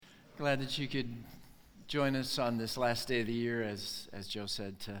Glad that you could join us on this last day of the year, as Joe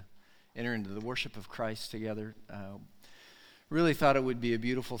said, to enter into the worship of Christ together. Really thought it would be a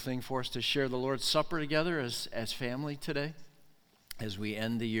beautiful thing for us to share the Lord's Supper together as family today, as we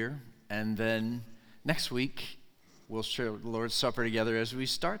end the year. And then next week, we'll share the Lord's Supper together as we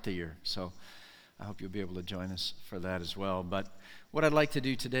start the year. So I hope you'll be able to join us for that as well. But what I'd like to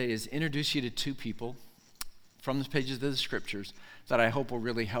do today is introduce you to two people from the pages of the Scriptures that I hope will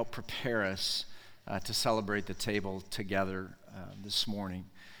really help prepare us to celebrate the table together this morning.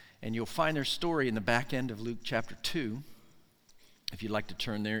 And you'll find their story in the back end of Luke chapter 2, if you'd like to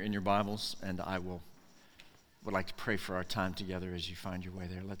turn there in your Bibles, and I would like to pray for our time together as you find your way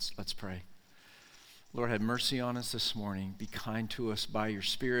there. Let's pray. Lord, have mercy on us this morning. Be kind to us by your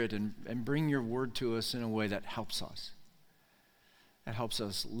Spirit, and bring your word to us in a way that helps us. That helps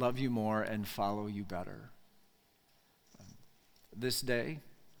us love you more and follow you better. This day,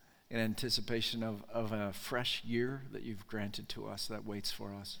 in anticipation of a fresh year that you've granted to us that waits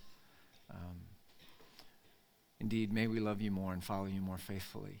for us. Indeed, may we love you more and follow you more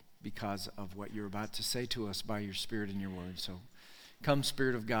faithfully because of what you're about to say to us by your Spirit and your word. So come,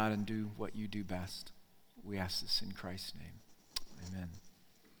 Spirit of God, and do what you do best. We ask this in Christ's name. Amen.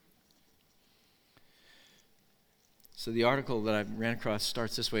 So the article that I ran across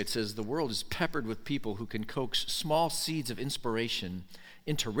starts this way. It says, "The world is peppered with people who can coax small seeds of inspiration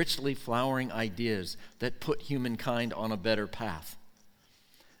into richly flowering ideas that put humankind on a better path.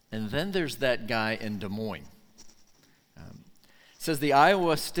 And then there's that guy in Des Moines." It says the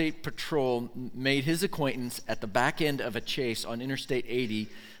Iowa State Patrol made his acquaintance at the back end of a chase on Interstate 80,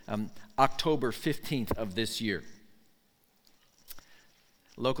 October 15th of this year.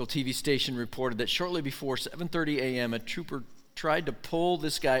 Local TV station reported that shortly before 7:30 a.m., a trooper tried to pull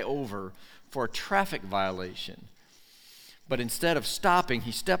this guy over for a traffic violation. But instead of stopping,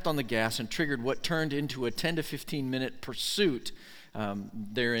 he stepped on the gas and triggered what turned into a 10 to 15-minute pursuit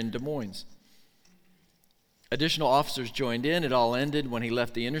there in Des Moines. Additional officers joined in. It all ended when he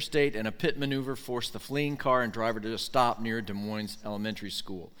left the interstate, and a pit maneuver forced the fleeing car and driver to stop near Des Moines Elementary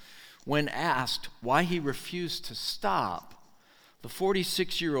School. When asked why he refused to stop, the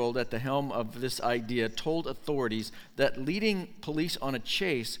 46-year-old at the helm of this idea told authorities that leading police on a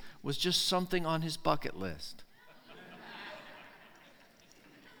chase was just something on his bucket list.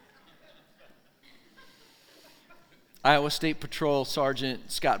 Iowa State Patrol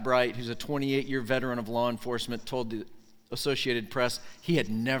Sergeant Scott Bright, who's a 28-year veteran of law enforcement, told the Associated Press he had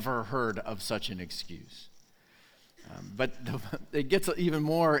never heard of such an excuse. But it gets even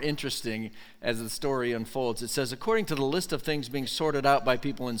more interesting as the story unfolds. It says, according to the list of things being sorted out by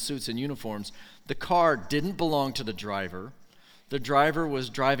people in suits and uniforms, the car didn't belong to the driver. The driver was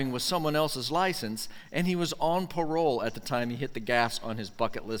driving with someone else's license, and he was on parole at the time he hit the gas on his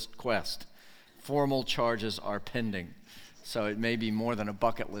bucket list quest. Formal charges are pending. So it may be more than a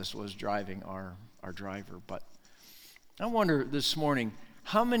bucket list was driving our driver. But I wonder this morning,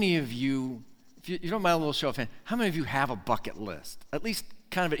 how many of you, if you don't mind a little show of hands, how many of you have a bucket list? At least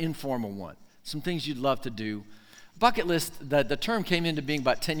kind of an informal one. Some things you'd love to do. Bucket list, the term came into being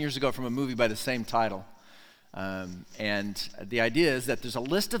about 10 years ago from a movie by the same title. And the idea is that there's a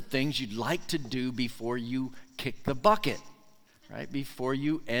list of things you'd like to do before you kick the bucket, right? Before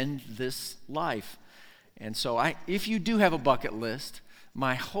you end this life. And so if you do have a bucket list,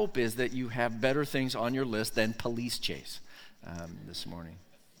 my hope is that you have better things on your list than police chase this morning.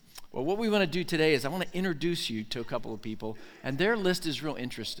 Well, what we want to do today is I want to introduce you to a couple of people, and their list is real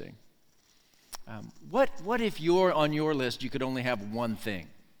interesting. What if you're on your list, you could only have one thing?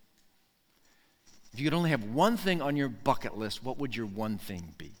 If you could only have one thing on your bucket list, what would your one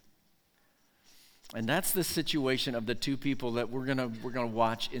thing be? And that's the situation of the two people that we're gonna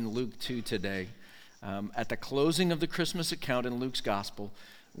watch in Luke 2 today. At the closing of the Christmas account in Luke's gospel,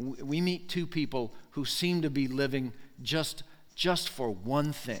 we meet two people who seem to be living just for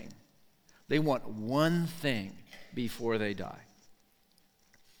one thing. They want one thing before they die.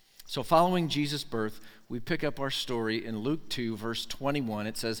 So following Jesus' birth, we pick up our story in Luke 2, verse 21.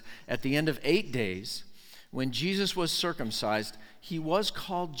 It says, at the end of 8 days, when Jesus was circumcised, he was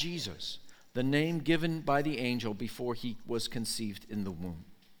called Jesus, the name given by the angel before he was conceived in the womb.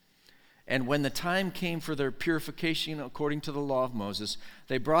 And when the time came for their purification according to the law of Moses,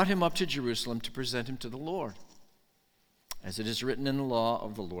 they brought him up to Jerusalem to present him to the Lord. As it is written in the law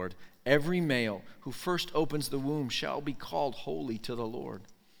of the Lord, every male who first opens the womb shall be called holy to the Lord,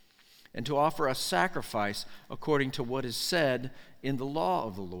 and to offer a sacrifice according to what is said in the law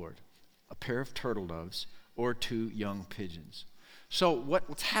of the Lord, a pair of turtle doves or 2 young pigeons. So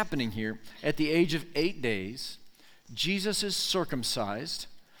what's happening here, at the age of 8 days, Jesus is circumcised,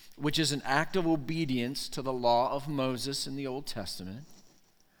 which is an act of obedience to the law of Moses in the Old Testament.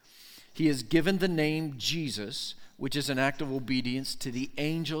 He is given the name Jesus, which is an act of obedience to the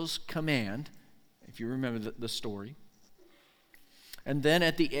angel's command, if you remember the story. And then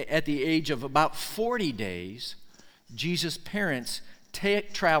at the age of about 40 days, Jesus' parents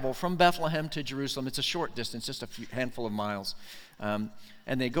travel from Bethlehem to Jerusalem. It's a short distance, just a handful of miles. And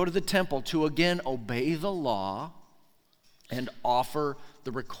they go to the temple to again obey the law and offer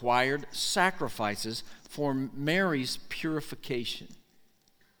the required sacrifices for Mary's purification,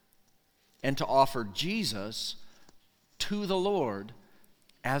 and to offer Jesus to the Lord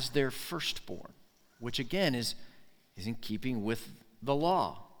as their firstborn, which again is in keeping with the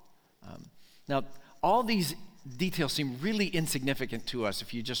law. Now, all these details seem really insignificant to us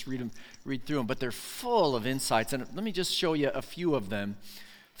if you just read through them, but they're full of insights, and let me just show you a few of them.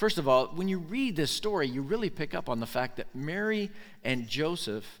 First of all, when you read this story, you really pick up on the fact that Mary and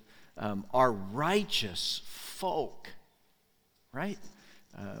Joseph are righteous folk, right?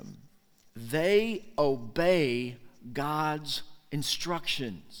 They obey God's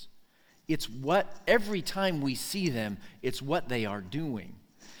instructions. It's what, every time we see them, it's what they are doing.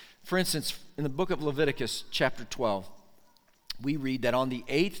 For instance, in the book of Leviticus, chapter 12, we read that on the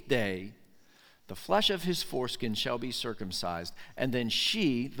 8th day, the flesh of his foreskin shall be circumcised, and then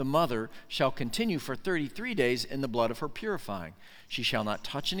she, the mother, shall continue for 33 days in the blood of her purifying. She shall not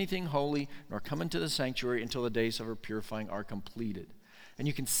touch anything holy, nor come into the sanctuary until the days of her purifying are completed. And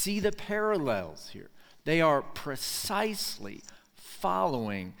you can see the parallels here. They are precisely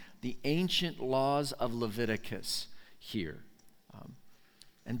following the ancient laws of Leviticus here.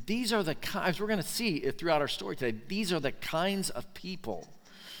 And these are the kinds, we're going to see throughout our story today, these are the kinds of people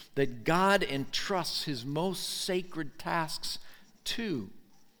that God entrusts his most sacred tasks to.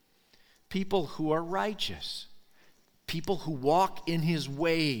 People who are righteous, people who walk in his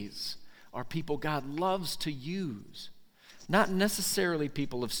ways, are people God loves to use. Not necessarily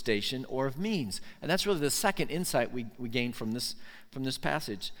people of station or of means. And that's really the second insight we gain from this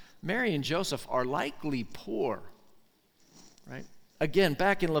passage. Mary and Joseph are likely poor, right? Again,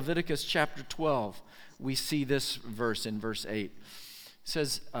 back in Leviticus chapter 12, we see this verse in verse 8. It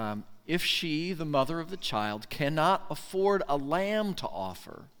says, if she, the mother of the child, cannot afford a lamb to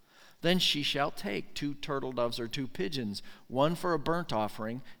offer, then she shall take 2 turtle doves or 2 pigeons, one for a burnt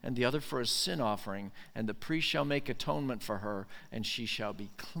offering and the other for a sin offering, and the priest shall make atonement for her, and she shall be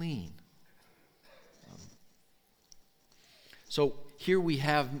clean. So here we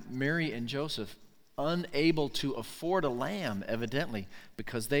have Mary and Joseph unable to afford a lamb, evidently,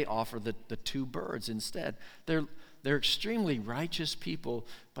 because they offer the 2 birds instead. They're extremely righteous people,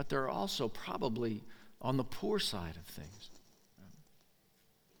 but they're also probably on the poor side of things.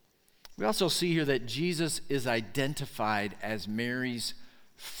 We also see here that Jesus is identified as Mary's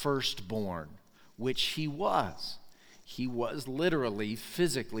firstborn, which he was. He was literally,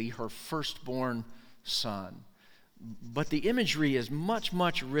 physically, her firstborn son. But the imagery is much,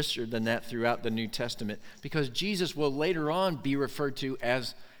 much richer than that throughout the New Testament, because Jesus will later on be referred to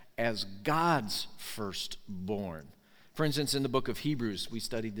as God's firstborn. For instance, in the book of Hebrews, we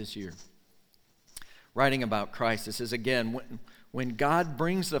studied this year, writing about Christ, it says again, when God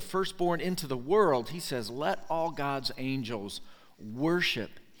brings the firstborn into the world, he says, let all God's angels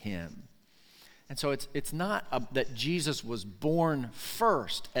worship him. And so it's not that Jesus was born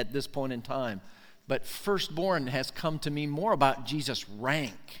first at this point in time, but firstborn has come to mean more about Jesus'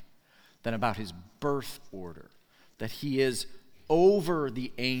 rank than about his birth order, that he is over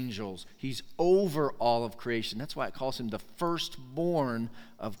the angels. He's over all of creation. That's why it calls him the firstborn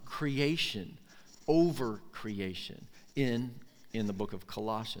of creation, over creation in the book of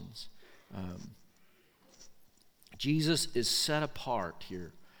Colossians. Jesus is set apart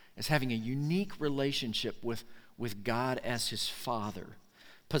here as having a unique relationship with God as his Father,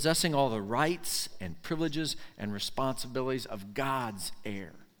 possessing all the rights and privileges and responsibilities of God's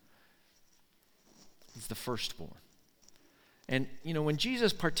heir. He's the firstborn. And, when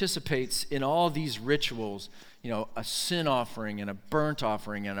Jesus participates in all these rituals, a sin offering and a burnt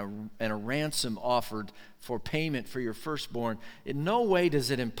offering and a ransom offered for payment for your firstborn, in no way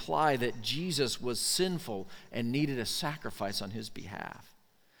does it imply that Jesus was sinful and needed a sacrifice on his behalf.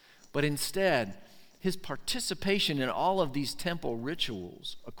 But instead, his participation in all of these temple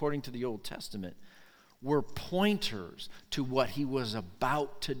rituals, according to the Old Testament, were pointers to what he was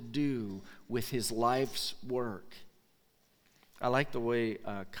about to do with his life's work. I like the way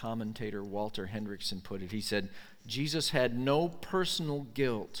commentator Walter Hendrickson put it. He said, Jesus had no personal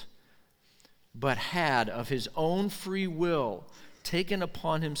guilt, but had of his own free will taken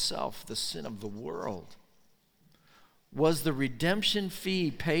upon himself the sin of the world. Was the redemption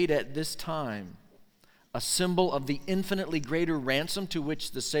fee paid at this time a symbol of the infinitely greater ransom to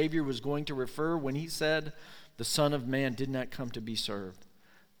which the Savior was going to refer when he said, "The Son of Man did not come to be served,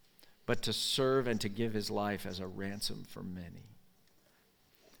 but to serve and to give his life as a ransom for many"?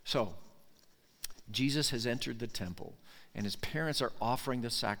 So, Jesus has entered the temple, and his parents are offering the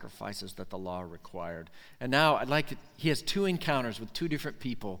sacrifices that the law required. And now he has two encounters with two different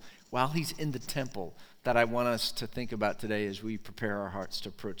people while he's in the temple that I want us to think about today as we prepare our hearts to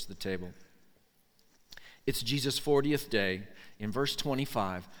approach the table. It's Jesus' 40th day. In verse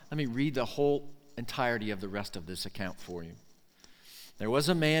 25, let me read the whole entirety of the rest of this account for you. There was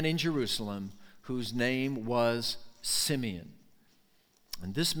a man in Jerusalem whose name was Simeon.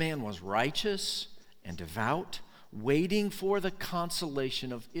 And this man was righteous and devout, waiting for the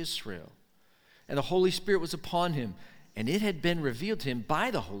consolation of Israel. And the Holy Spirit was upon him, and it had been revealed to him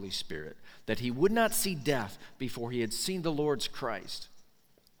by the Holy Spirit that he would not see death before he had seen the Lord's Christ.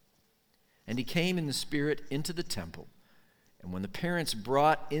 And he came in the Spirit into the temple. And when the parents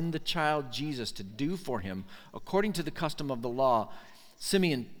brought in the child Jesus to do for him, according to the custom of the law,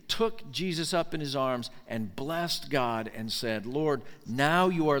 Simeon took Jesus up in his arms and blessed God and said, "Lord, now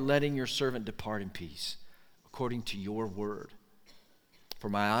you are letting your servant depart in peace, according to your word. For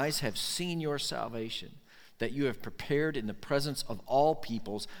my eyes have seen your salvation, that you have prepared in the presence of all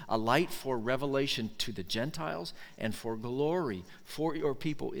peoples a light for revelation to the Gentiles and for glory for your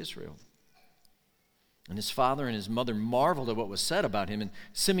people Israel." And his father and his mother marveled at what was said about him. And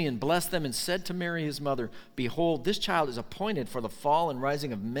Simeon blessed them and said to Mary his mother, "Behold, this child is appointed for the fall and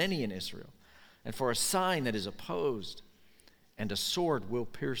rising of many in Israel, and for a sign that is opposed. And a sword will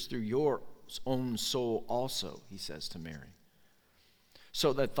pierce through your own soul also," he says to Mary,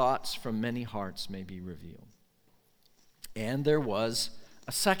 "so that thoughts from many hearts may be revealed." And there was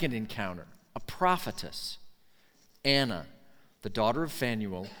a second encounter, a prophetess, Anna, the daughter of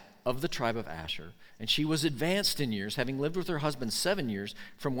Phanuel of the tribe of Asher. And she was advanced in years, having lived with her husband 7 years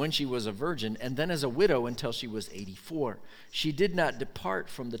from when she was a virgin, and then as a widow until she was 84. She did not depart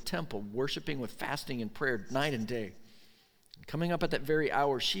from the temple, worshiping with fasting and prayer night and day. Coming up at that very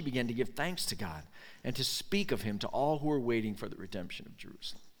hour, she began to give thanks to God and to speak of him to all who were waiting for the redemption of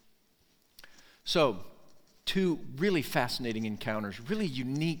Jerusalem. So, two really fascinating encounters, really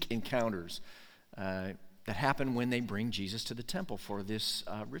unique encounters that happen when they bring Jesus to the temple for this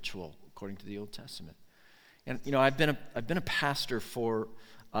ritual, according to the Old Testament. And I've been a pastor for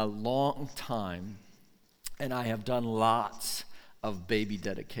a long time, and I have done lots of baby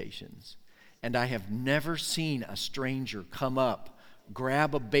dedications. And I have never seen a stranger come up,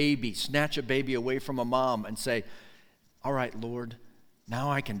 grab a baby, snatch a baby away from a mom and say, "All right, Lord,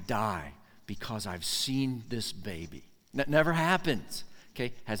 now I can die because I've seen this baby." Never happens,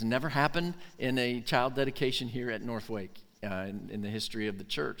 okay? Has never happened in a child dedication here at Northwake in the history of the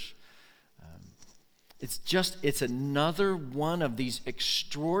church. It's another one of these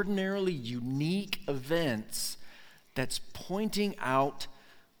extraordinarily unique events that's pointing out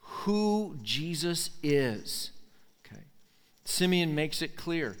who Jesus is. Okay. Simeon makes it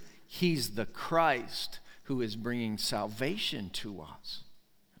clear. He's the Christ who is bringing salvation to us.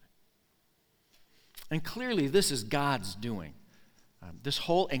 And clearly this is God's doing. This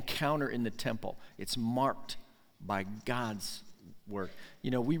whole encounter in the temple, it's marked by God's work.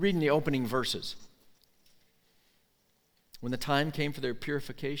 We read in the opening verses, when the time came for their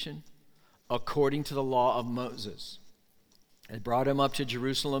purification, according to the law of Moses, they brought him up to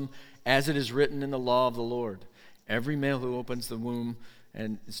Jerusalem, as it is written in the law of the Lord. Every male who opens the womb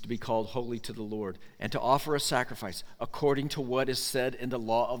and is to be called holy to the Lord, and to offer a sacrifice according to what is said in the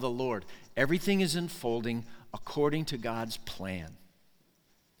law of the Lord. Everything is unfolding according to God's plan,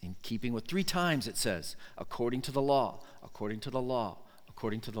 in keeping with 3 times it says, according to the law, according to the law,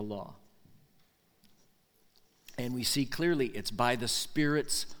 according to the law. And we see clearly it's by the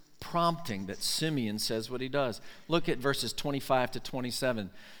Spirit's prompting that Simeon says what he does. Look at verses 25 to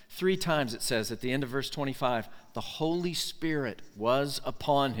 27. 3 times it says at the end of verse 25, the Holy Spirit was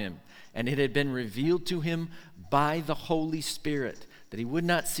upon him, and it had been revealed to him by the Holy Spirit that he would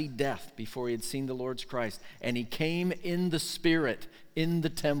not see death before he had seen the Lord's Christ. And he came in the Spirit in the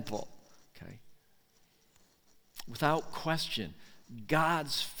temple. Okay. Without question,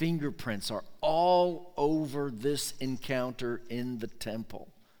 God's fingerprints are all over this encounter in the temple.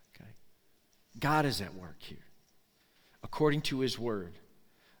 Okay? God is at work here, according to his word,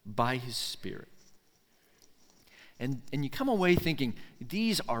 by his Spirit. And you come away thinking,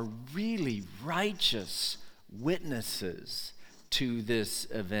 these are really righteous witnesses to this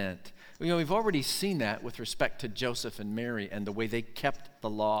event. We've already seen that with respect to Joseph and Mary and the way they kept the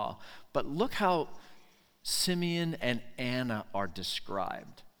law. But look how Simeon and Anna are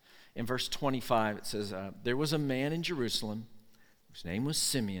described. In verse 25, it says, there was a man in Jerusalem whose name was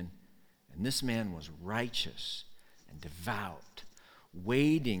Simeon, and this man was righteous and devout,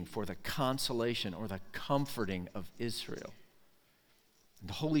 waiting for the consolation or the comforting of Israel. And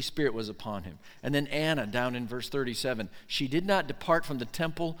the Holy Spirit was upon him. And then Anna, down in verse 37, she did not depart from the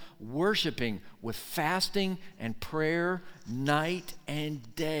temple, worshiping with fasting and prayer night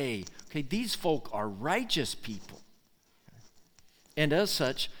and day. Okay, these folk are righteous people. And as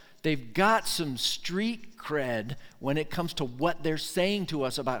such, they've got some street cred when it comes to what they're saying to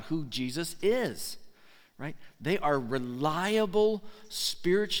us about who Jesus is. Right? They are reliable,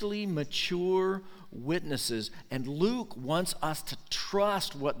 spiritually mature witnesses, and Luke wants us to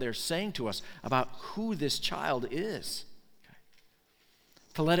trust what they're saying to us about who this child is, okay?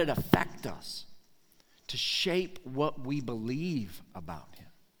 To let it affect us, to shape what we believe about him.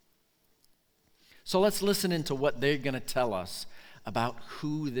 So let's listen into what they're going to tell us about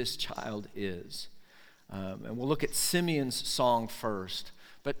who this child is. And we'll look at Simeon's song first.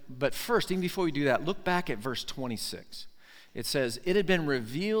 But first, even before we do that, look back at verse 26. It says, it had been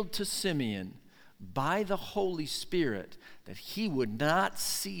revealed to Simeon by the Holy Spirit that he would not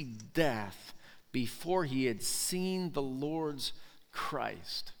see death before he had seen the Lord's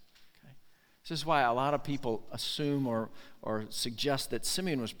Christ. Okay? This is why a lot of people assume or suggest that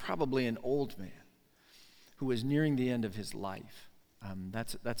Simeon was probably an old man who was nearing the end of his life.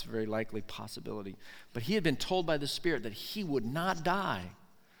 That's a very likely possibility. But he had been told by the Spirit that he would not die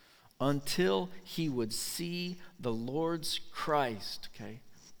until he would see the Lord's Christ, okay?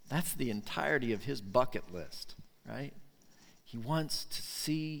 That's the entirety of his bucket list, right? He wants to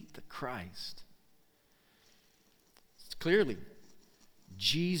see the Christ. Clearly,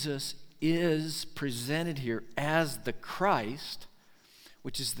 Jesus is presented here as the Christ,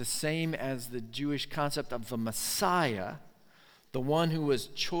 which is the same as the Jewish concept of the Messiah, the one who was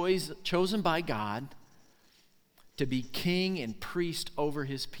chosen by God to be king and priest over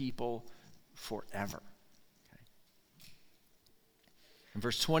his people forever. Okay. In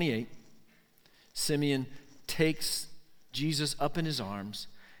verse 28, Simeon takes Jesus up in his arms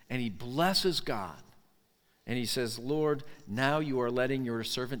and he blesses God. And he says, Lord, now you are letting your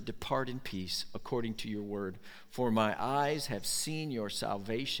servant depart in peace according to your word. For my eyes have seen your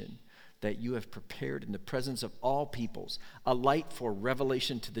salvation that you have prepared in the presence of all peoples, a light for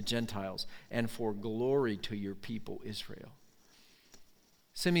revelation to the Gentiles and for glory to your people Israel.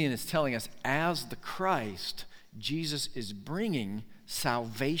 Simeon is telling us, as the Christ, Jesus is bringing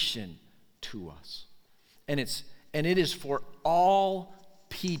salvation to us. And it is for all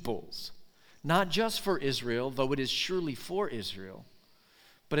peoples, not just for Israel, though it is surely for Israel,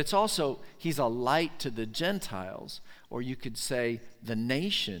 but it's also, he's a light to the Gentiles, or you could say the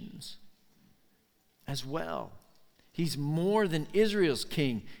nations as well. He's more than Israel's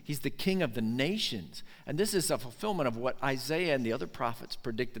king. He's the king of the nations. And this is a fulfillment of what Isaiah and the other prophets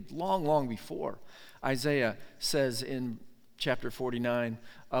predicted long, long before. Isaiah says in chapter 49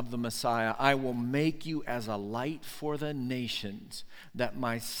 of the Messiah, I will make you as a light for the nations, that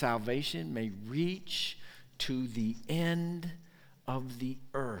my salvation may reach to the end of the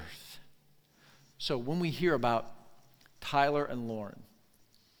earth. So when we hear about Tyler and Lauren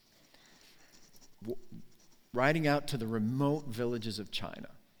riding out to the remote villages of China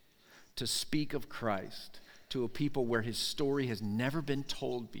to speak of Christ to a people where his story has never been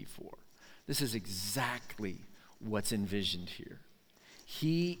told before, this is exactly what's envisioned here.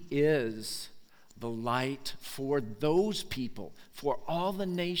 He is the light for those people, for all the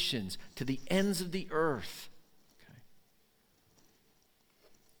nations, to the ends of the earth. Okay.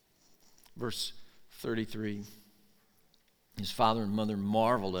 Verse 33, his father and mother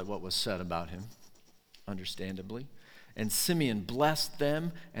marveled at what was said about him, understandably. And Simeon blessed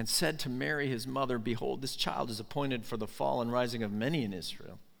them and said to Mary, his mother, behold, this child is appointed for the fall and rising of many in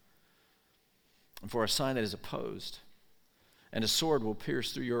Israel, and for a sign that is opposed. And a sword will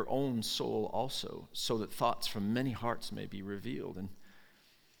pierce through your own soul also, so that thoughts from many hearts may be revealed.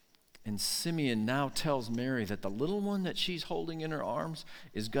 And Simeon now tells Mary that the little one that she's holding in her arms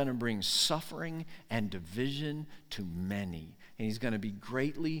is going to bring suffering and division to many. And he's going to be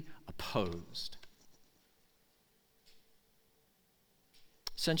greatly opposed.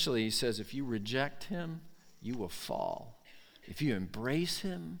 Essentially, he says, if you reject him, you will fall. If you embrace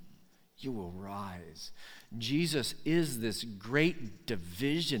him, you will rise. Jesus is this great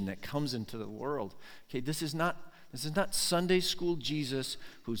division that comes into the world. Okay, this is not Sunday school Jesus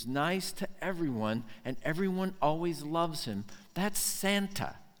who's nice to everyone and everyone always loves him. That's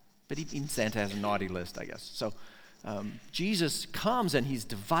Santa. But even Santa has a naughty list, I guess. So Jesus comes and he's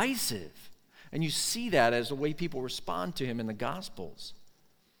divisive. And you see that as the way people respond to him in the Gospels.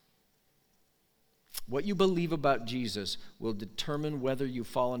 What you believe about Jesus will determine whether you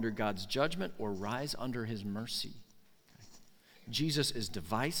fall under God's judgment or rise under his mercy. Okay? Jesus is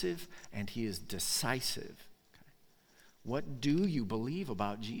divisive and he is decisive. Okay? What do you believe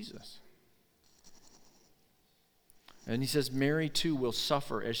about Jesus? And he says Mary too will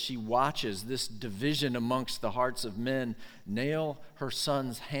suffer as she watches this division amongst the hearts of men nail her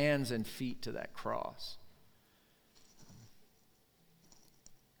son's hands and feet to that cross.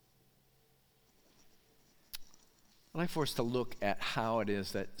 I'd like for us to look at how it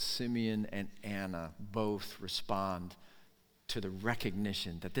is that Simeon and Anna both respond to the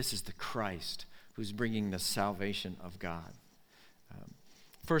recognition that this is the Christ who's bringing the salvation of God.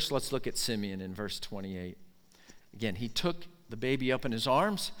 First, let's look at Simeon in verse 28. Again, he took the baby up in his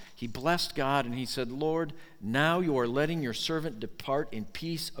arms, he blessed God, and he said, Lord, now you are letting your servant depart in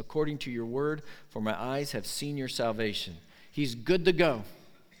peace according to your word, for my eyes have seen your salvation. He's good to go.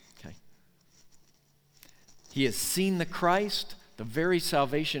 He has seen the Christ, the very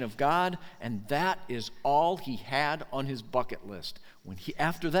salvation of God, and that is all he had on his bucket list.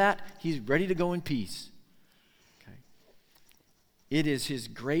 After that, he's ready to go in peace. Okay. It is his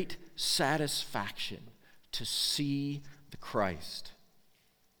great satisfaction to see the Christ.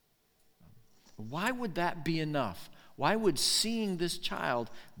 Why would that be enough? Why would seeing this child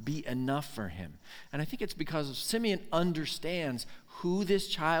be enough for him? And I think it's because Simeon understands who this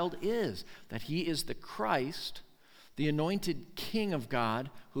child is, that he is the Christ, the anointed King of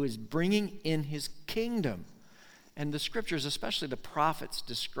God, who is bringing in his kingdom. And the scriptures, especially the prophets,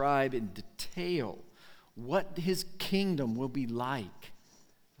 describe in detail what his kingdom will be like.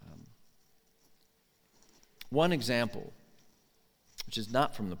 One example, which is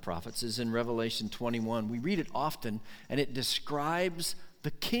not from the prophets, is in Revelation 21. We read it often, and it describes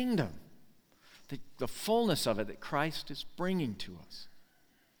the kingdom, the fullness of it that Christ is bringing to us.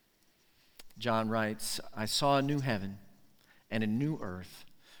 John writes, I saw a new heaven and a new earth,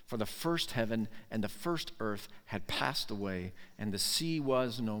 for the first heaven and the first earth had passed away, and the sea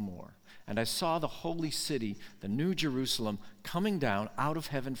was no more. And I saw the holy city, the new Jerusalem, coming down out of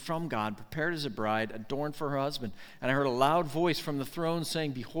heaven from God, prepared as a bride, adorned for her husband. And I heard a loud voice from the throne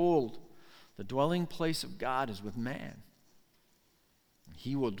saying, Behold, the dwelling place of God is with man.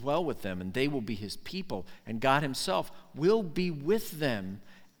 He will dwell with them, and they will be his people, and God himself will be with them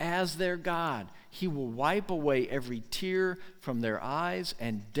as their God. He will wipe away every tear from their eyes,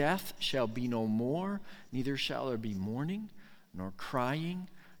 and death shall be no more, neither shall there be mourning, nor crying,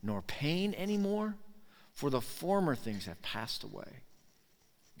 nor pain anymore, for the former things have passed away.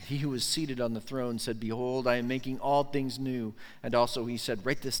 He who was seated on the throne said, Behold, I am making all things new. And also he said,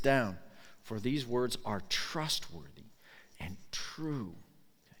 Write this down, for these words are trustworthy and true.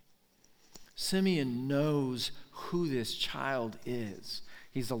 Simeon knows who this child is.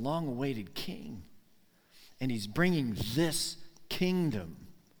 He's the long-awaited king, and he's bringing this kingdom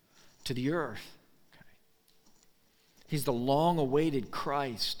to the earth. Okay. He's the long-awaited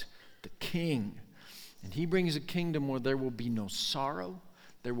Christ, the king, and he brings a kingdom where there will be no sorrow,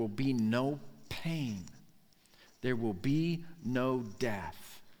 there will be no pain, there will be no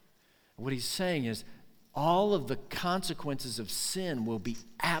death. What he's saying is all of the consequences of sin will be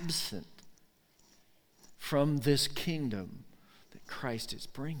absent from this kingdom that Christ is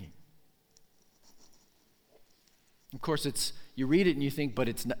bringing. Of course, you read it and you think, but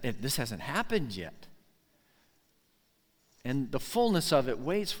this hasn't happened yet. And the fullness of it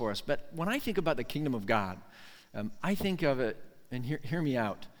waits for us. But when I think about the kingdom of God, I think of it, and hear me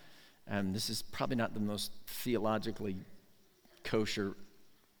out. This is probably not the most theologically kosher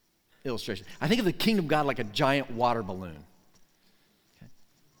illustration. I think of the kingdom of God like a giant water balloon. Okay.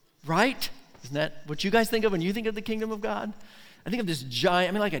 Right? Isn't that what you guys think of when you think of the kingdom of God? I think of this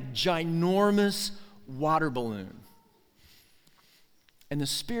like a ginormous water balloon. And the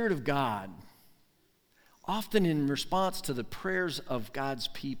Spirit of God, often in response to the prayers of God's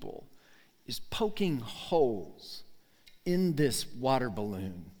people, is poking holes in this water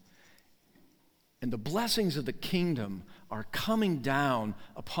balloon. And the blessings of the kingdom are coming down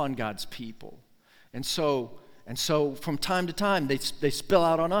upon God's people. And so from time to time, they spill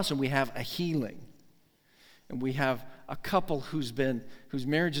out on us, and we have a healing. And we have a couple whose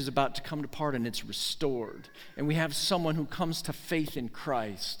marriage is about to come apart, and it's restored. And we have someone who comes to faith in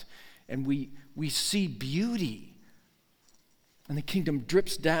Christ. And we see beauty. And the kingdom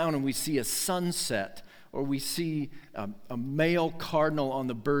drips down, and we see a sunset. Or we see a male cardinal on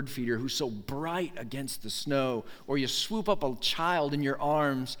the bird feeder who's so bright against the snow. Or you swoop up a child in your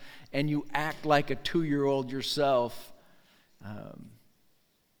arms and you act like a 2-year-old yourself.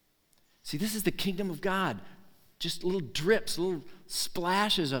 See, this is the kingdom of God. Just little drips, little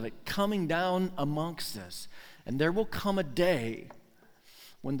splashes of it coming down amongst us. And there will come a day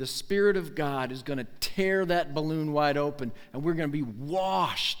when the Spirit of God is going to tear that balloon wide open and we're going to be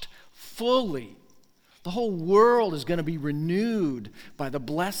washed fully. The whole world is going to be renewed by the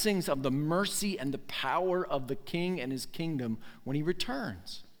blessings of the mercy and the power of the King and his kingdom when he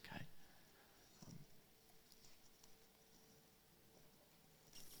returns. Okay?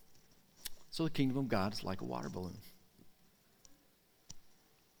 So the kingdom of God is like a water balloon.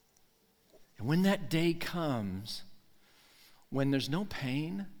 And when that day comes, when there's no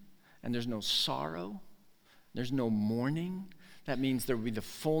pain and there's no sorrow, there's no mourning, that means there will be the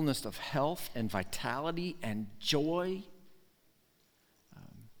fullness of health and vitality and joy.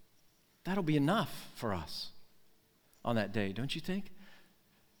 That'll be enough for us on that day, don't you think?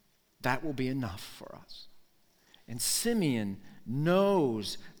 That will be enough for us. And Simeon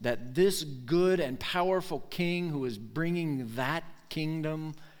knows that this good and powerful king who is bringing that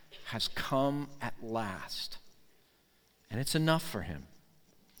kingdom has come at last. And it's enough for him.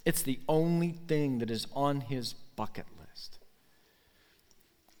 It's the only thing that is on his bucket list.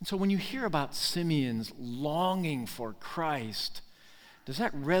 And so when you hear about Simeon's longing for Christ, does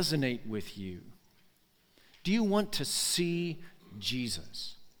that resonate with you? Do you want to see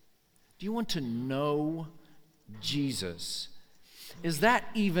Jesus? Do you want to know Jesus? Is that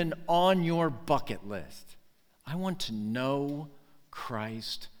even on your bucket list? I want to know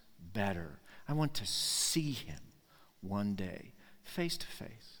Christ better. I want to see him one day, face to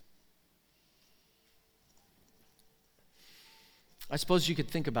face. I suppose you could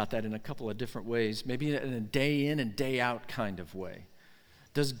think about that in a couple of different ways, maybe in a day in and day out kind of way.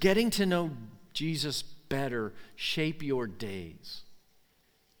 Does getting to know Jesus better shape your days?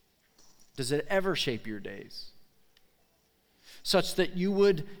 Does it ever shape your days? Such that you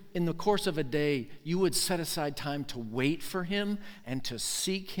would, in the course of a day, you would set aside time to wait for him and to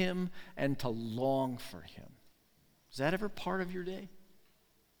seek him and to long for him. Is that ever part of your day?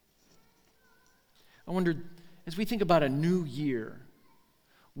 I wonder, as we think about a new year,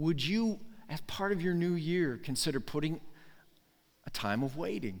 would you, as part of your new year, consider putting a time of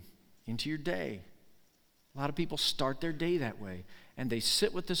waiting into your day? A lot of people start their day that way, and they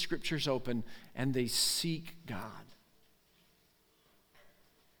sit with the scriptures open and they seek God.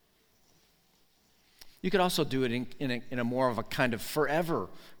 You could also do it in a more of a kind of forever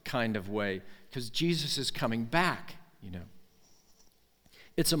kind of way, because Jesus is coming back, you know.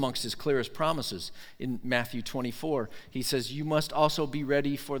 It's amongst his clearest promises. In Matthew 24, he says, "You must also be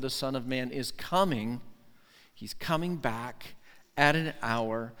ready, for the Son of Man is coming." He's coming back at an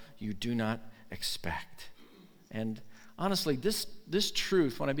hour you do not expect. And honestly, this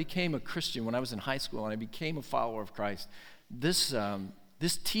truth, when I became a Christian, when I was in high school and I became a follower of Christ, this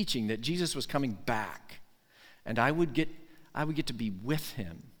teaching that Jesus was coming back and I would get to be with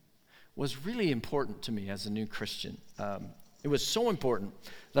him was really important to me as a new Christian. It was so important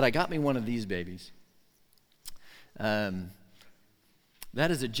that I got me one of these babies. That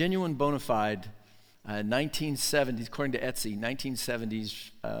is a genuine bona fide 1970s, according to Etsy,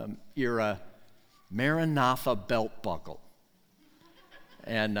 1970s era Maranatha belt buckle.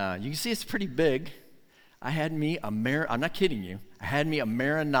 And you can see it's pretty big. I'm not kidding you, I had me a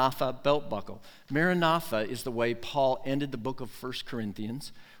Maranatha belt buckle. Maranatha is the way Paul ended the book of 1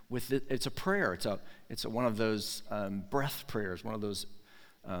 Corinthians with it. It's a prayer. It's one of those breath prayers, one of those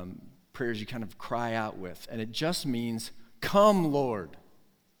prayers you kind of cry out with. And it just means, "Come, Lord."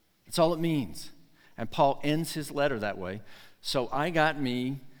 That's all it means. And Paul ends his letter that way. So I got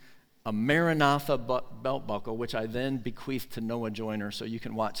me a Maranatha belt buckle, which I then bequeathed to Noah Joyner, so you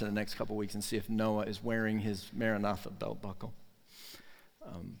can watch in the next couple weeks and see if Noah is wearing his Maranatha belt buckle.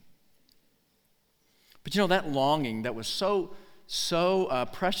 But you know, that longing that was so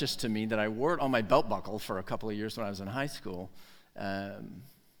precious to me that I wore it on my belt buckle for a couple of years when I was in high school,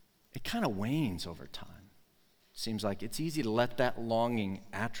 it kind of wanes over time. Seems like it's easy to let that longing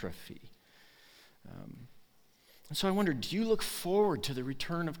atrophy. And so I wonder, do you look forward to the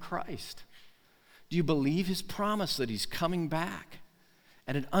return of Christ? Do you believe his promise that he's coming back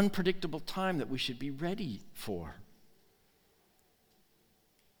at an unpredictable time that we should be ready for?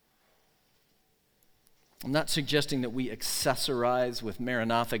 I'm not suggesting that we accessorize with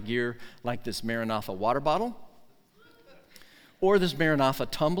Maranatha gear like this Maranatha water bottle, or this Maranatha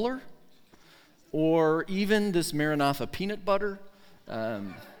tumbler, or even this Maranatha peanut butter.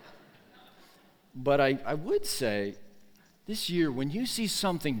 But I would say, this year, when you see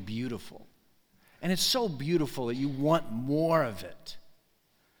something beautiful, and it's so beautiful that you want more of it,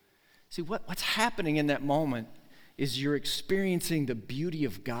 see, what's happening in that moment is you're experiencing the beauty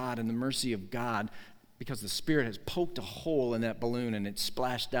of God and the mercy of God because the Spirit has poked a hole in that balloon and it's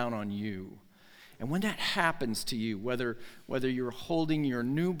splashed down on you. And when that happens to you, whether you're holding your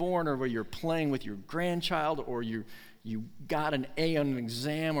newborn or whether you're playing with your grandchild or you got an A on an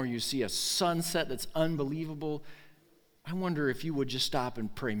exam or you see a sunset that's unbelievable, I wonder if you would just stop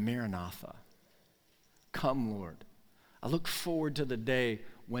and pray, Maranatha, come, Lord. I look forward to the day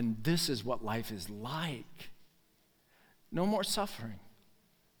when this is what life is like. No more suffering,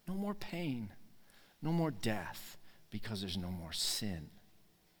 no more pain, no more death, because there's no more sin.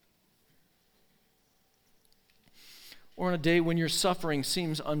 Or on a day when your suffering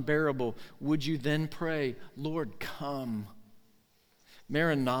seems unbearable, would you then pray, Lord, come.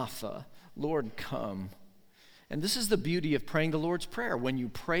 Maranatha, Lord, come. And this is the beauty of praying the Lord's Prayer. When you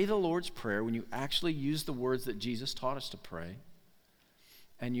pray the Lord's Prayer, when you actually use the words that Jesus taught us to pray,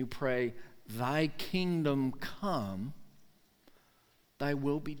 and you pray, thy kingdom come, thy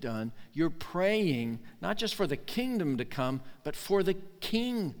will be done, you're praying not just for the kingdom to come, but for the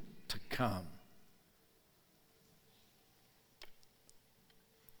king to come.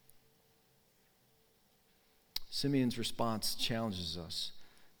 Simeon's response challenges us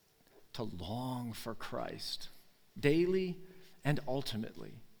to long for Christ daily and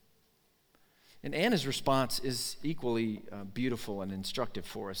ultimately. And Anna's response is equally beautiful and instructive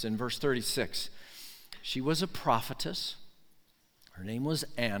for us. In verse 36, she was a prophetess. Her name was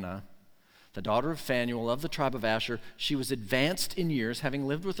Anna, the daughter of Phanuel of the tribe of Asher. She was advanced in years, having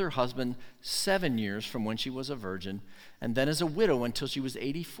lived with her husband 7 years from when she was a virgin, and then as a widow until she was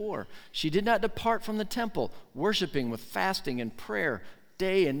 84. She did not depart from the temple, worshiping with fasting and prayer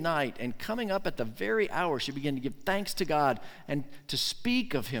day and night, and coming up at the very hour, she began to give thanks to God and to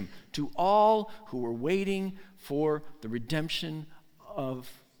speak of him to all who were waiting for the redemption of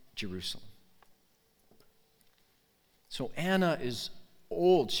Jerusalem. So Anna is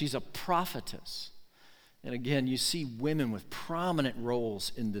old. She's a prophetess. And again, you see women with prominent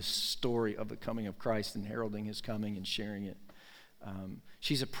roles in this story of the coming of Christ and heralding his coming and sharing it.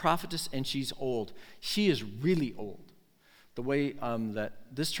 She's a prophetess and she's old. She is really old. The way that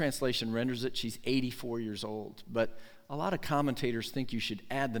this translation renders it, she's 84 years old. But a lot of commentators think you should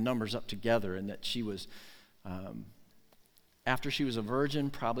add the numbers up together and that she was, after she was a virgin,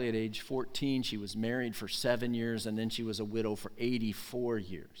 probably at age 14, she was married for 7 years, and then she was a widow for 84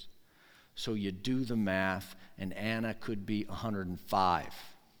 years. So you do the math, and Anna could be 105.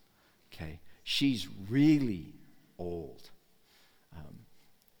 Okay, she's really old.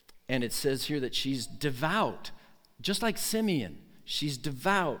 And it says here that she's devout. Just like Simeon, she's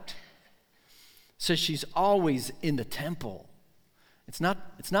devout. It says she's always in the temple. It's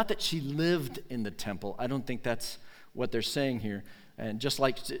not that she lived in the temple. I don't think that's what they're saying here. And just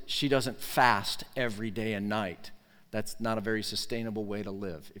like she doesn't fast every day and night, that's not a very sustainable way to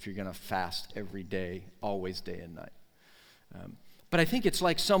live if you're going to fast every day, always day and night. But I think it's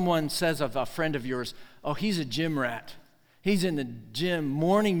like someone says of a friend of yours, oh, he's a gym rat. He's in the gym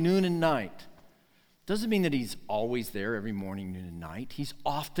morning, noon, and night. Doesn't mean that he's always there every morning, noon, and night. He's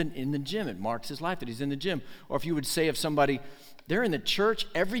often in the gym. It marks his life that he's in the gym. Or if you would say of somebody, they're in the church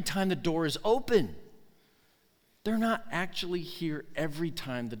every time the door is open. They're not actually here every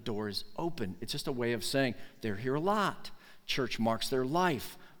time the door is open. It's just a way of saying they're here a lot. Church marks their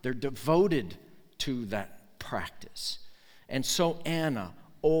life. They're devoted to that practice. And so Anna,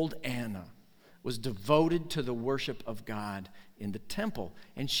 old Anna, was devoted to the worship of God in the temple.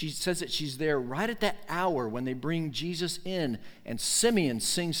 And she says that she's there right at that hour when they bring Jesus in and Simeon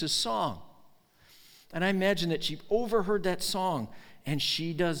sings his song. And I imagine that she overheard that song and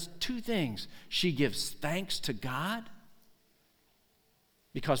she does two things. She gives thanks to God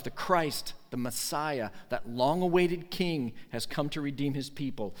because the Christ, the Messiah, that long-awaited King has come to redeem his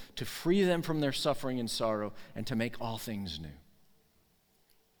people, to free them from their suffering and sorrow, and to make all things new.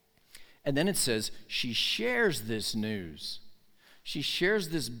 And then it says she shares this news. She shares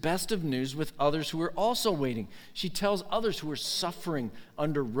this best of news with others who are also waiting. She tells others who are suffering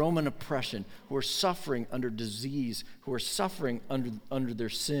under Roman oppression, who are suffering under disease, who are suffering under their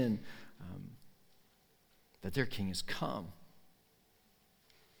sin, that their King has come.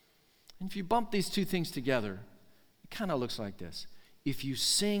 And if you bump these two things together, it kind of looks like this. If you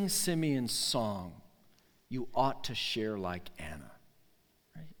sing Simeon's song, you ought to share like Anna.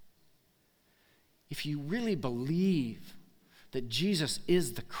 Right? If you really believe that Jesus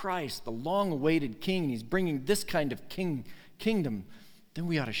is the Christ, the long-awaited King, and he's bringing this kind of kingdom, then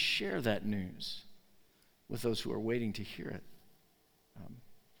we ought to share that news with those who are waiting to hear it.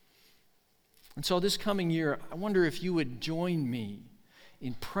 And so this coming year, I wonder if you would join me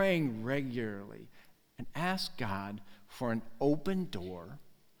in praying regularly and ask God for an open door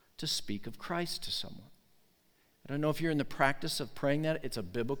to speak of Christ to someone. I don't know if you're in the practice of praying that. It's a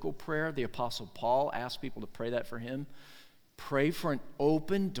biblical prayer. The Apostle Paul asked people to pray that for him. Pray for an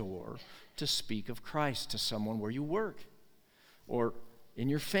open door to speak of Christ to someone where you work, or in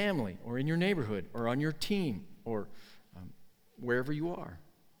your family, or in your neighborhood, or on your team, or wherever you are.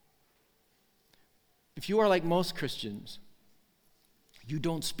 If you are like most Christians, you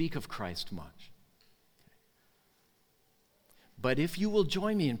don't speak of Christ much. But if you will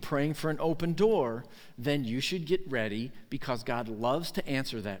join me in praying for an open door, then you should get ready, because God loves to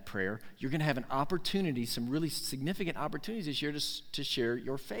answer that prayer. You're going to have an opportunity, some really significant opportunities this year to share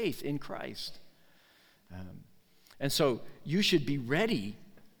your faith in Christ. And so you should be ready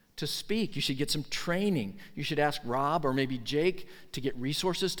to speak. You should get some training. You should ask Rob or maybe Jake to get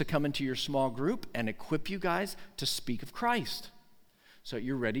resources to come into your small group and equip you guys to speak of Christ, so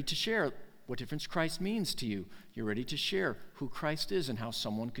you're ready to share what difference Christ means to you. You're ready to share who Christ is and how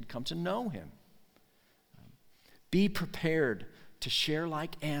someone could come to know him. Be prepared to share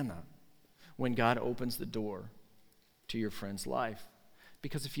like Anna when God opens the door to your friend's life.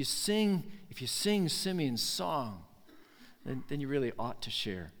 Because if you sing Simeon's song, then you really ought to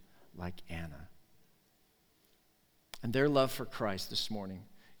share like Anna. And their love for Christ this morning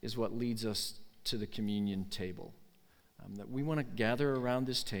is what leads us to the communion table. That we want to gather around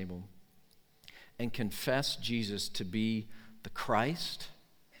this table and confess Jesus to be the Christ,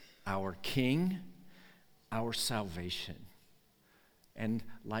 our King, our salvation. And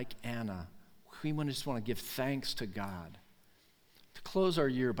like Anna, we just want to give thanks to God. To close our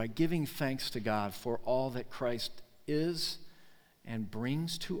year by giving thanks to God for all that Christ is and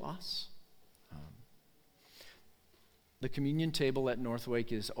brings to us. The communion table at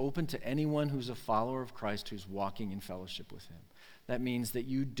Northwake is open to anyone who's a follower of Christ who's walking in fellowship with him. That means that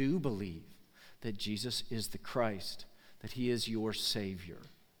you do believe that Jesus is the Christ, that he is your Savior,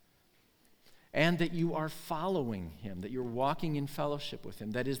 and that you are following him, that you're walking in fellowship with him.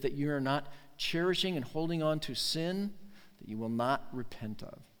 That is, that you are not cherishing and holding on to sin that you will not repent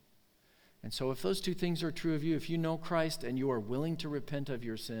of. And so if those two things are true of you, if you know Christ and you are willing to repent of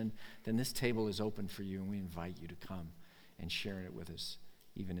your sin, then this table is open for you, and we invite you to come and share it with us,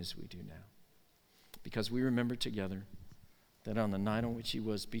 even as we do now. Because we remember together that on the night on which he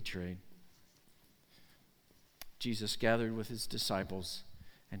was betrayed, Jesus gathered with his disciples,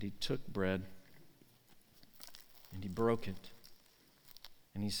 and he took bread, and he broke it,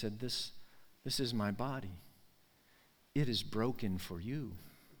 and he said, This is my body. It is broken for you.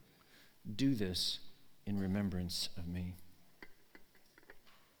 Do this in remembrance of me.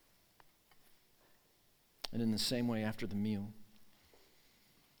 And in the same way, after the meal,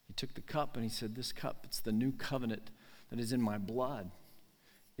 he took the cup and he said, This cup, it's the new covenant that is in my blood.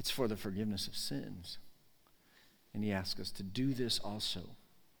 It's for the forgiveness of sins. And he asked us to do this also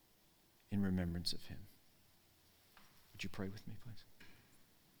in remembrance of him. Would you pray with me, please?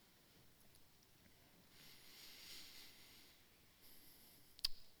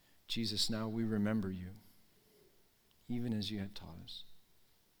 Jesus, now we remember you, even as you had taught us.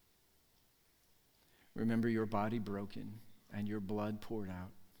 Remember your body broken and your blood poured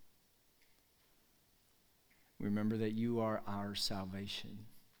out. Remember that you are our salvation.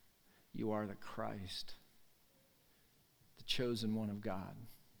 You are the Christ, the chosen one of God.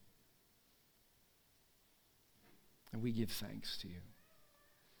 And we give thanks to you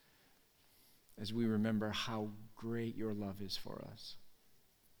as we remember how great your love is for us.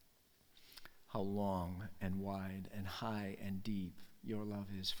 How long and wide and high and deep your love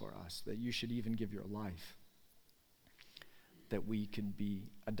is for us, that you should even give your life that we could be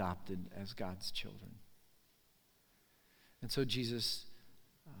adopted as God's children. And so, Jesus,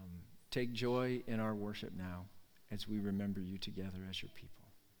 take joy in our worship now as we remember you together as your people.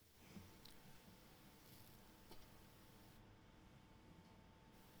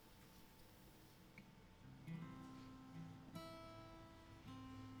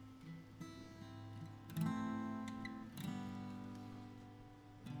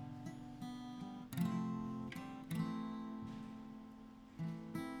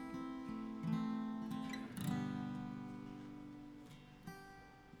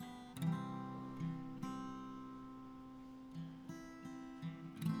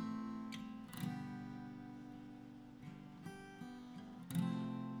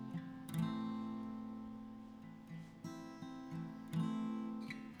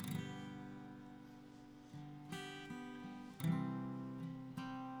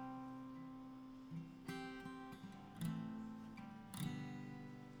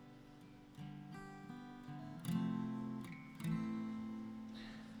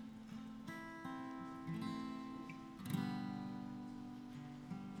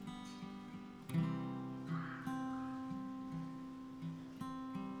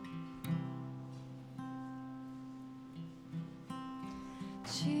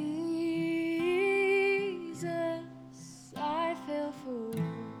 Jesus, I feel for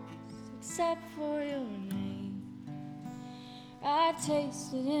words except for your name. I've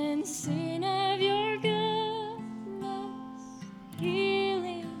tasted and seen of your goodness,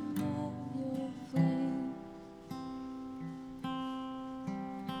 healing of your flame.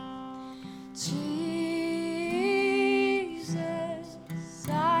 Jesus,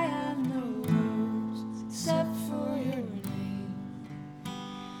 I have no words except for your name.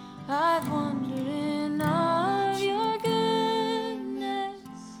 I've wandered in awe of your goodness,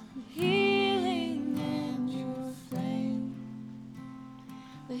 healing in your flame,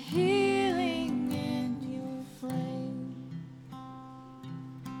 the healing in your flame.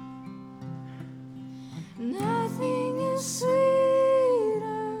 Nothing is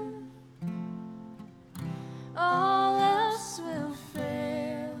sweeter, all else will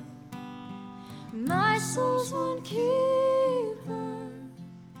fail. My soul's one keeper,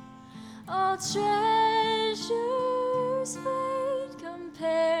 all treasures fade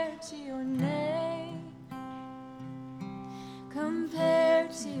compared to your name,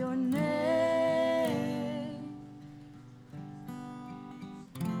 compared to your name.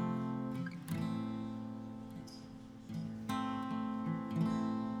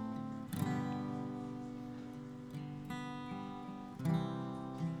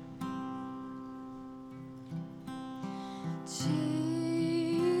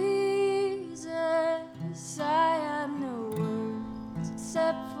 Jesus, I have no words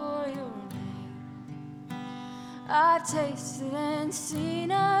except for your name. I've tasted and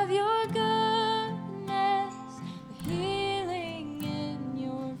seen of your goodness, the healing in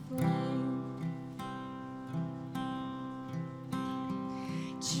your flame.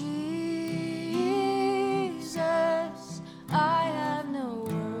 Jesus, I have no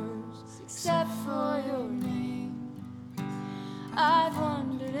words except for your name. I've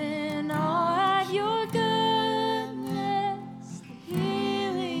wandered in awe at your goodness, the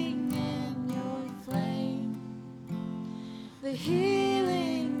healing in your flame, the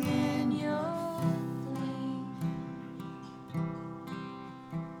healing in your flame.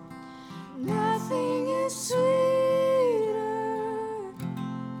 Nothing is sweeter,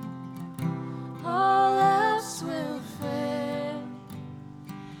 all else will fail.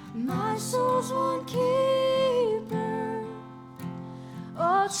 My soul's one keeper,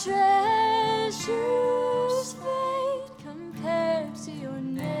 all treasures fade compared to your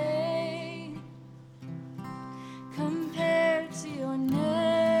name, compared to your name.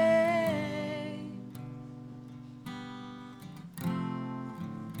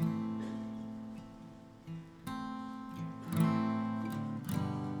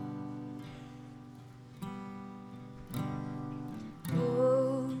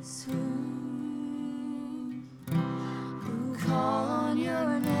 Those who call on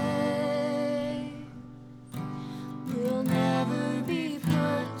your name will never be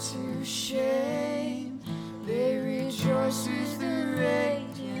put to shame. They rejoice with the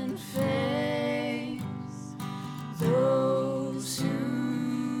radiant face. Those who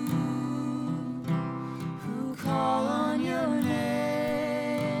call on your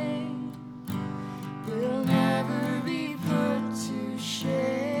name will never be put to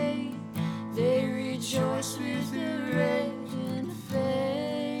shame. They rejoice with the radiant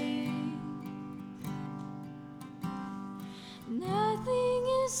fame. Nothing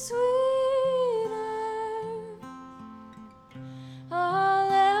is sweeter,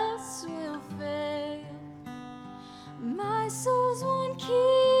 all else will fail. My soul's one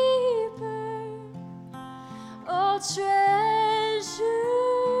keeper, all treasures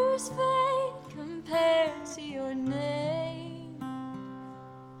fade compared to your name,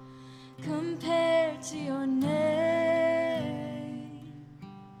 compared to your name.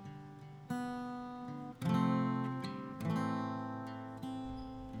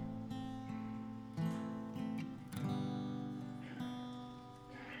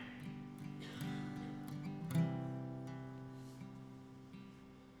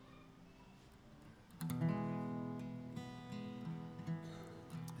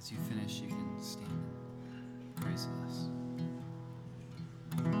 As you finish, you can stand and praise with us.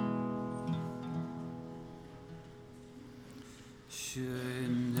 Should